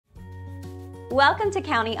Welcome to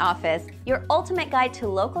County Office, your ultimate guide to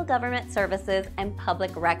local government services and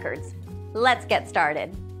public records. Let's get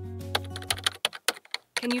started.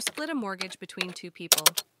 Can you split a mortgage between two people?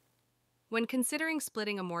 When considering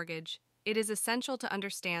splitting a mortgage, it is essential to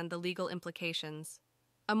understand the legal implications.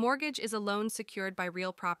 A mortgage is a loan secured by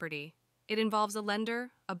real property. It involves a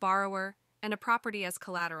lender, a borrower, and a property as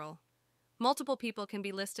collateral. Multiple people can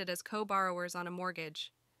be listed as co-borrowers on a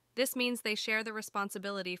mortgage. This means they share the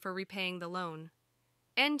responsibility for repaying the loan.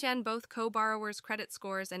 Both co-borrowers' credit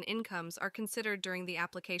scores and incomes are considered during the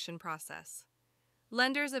application process.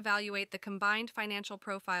 Lenders evaluate the combined financial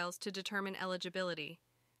profiles to determine eligibility.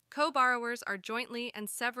 Co-borrowers are jointly and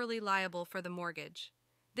severally liable for the mortgage.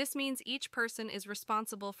 This means each person is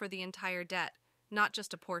responsible for the entire debt, not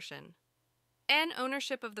just a portion.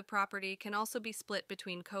 Ownership of the property can also be split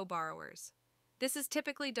between co-borrowers. This is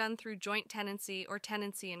typically done through joint tenancy or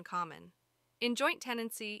tenancy in common. In joint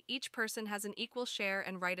tenancy, each person has an equal share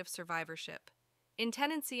and right of survivorship. In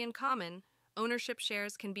tenancy in common, ownership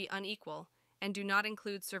shares can be unequal and do not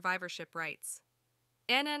include survivorship rights.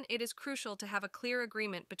 It is crucial to have a clear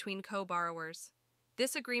agreement between co-borrowers.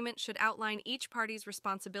 This agreement should outline each party's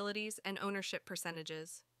responsibilities and ownership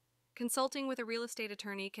percentages. Consulting with a real estate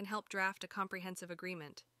attorney can help draft a comprehensive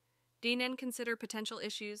agreement. Consider potential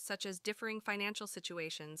issues such as differing financial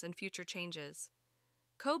situations and future changes.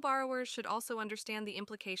 Co-borrowers should also understand the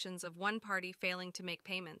implications of one party failing to make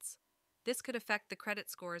payments. This could affect the credit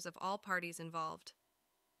scores of all parties involved.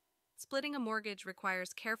 Splitting a mortgage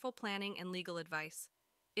requires careful planning and legal advice.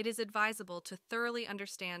 It is advisable to thoroughly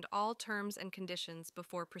understand all terms and conditions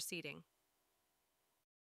before proceeding.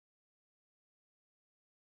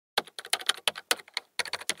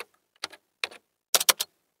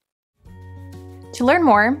 To learn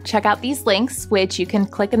more, check out these links, which you can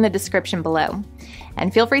click in the description below.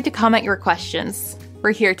 And feel free to comment your questions.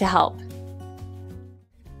 We're here to help.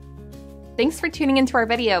 Thanks for tuning into our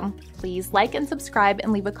video. Please like and subscribe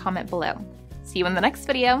and leave a comment below. See you in the next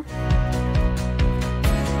video.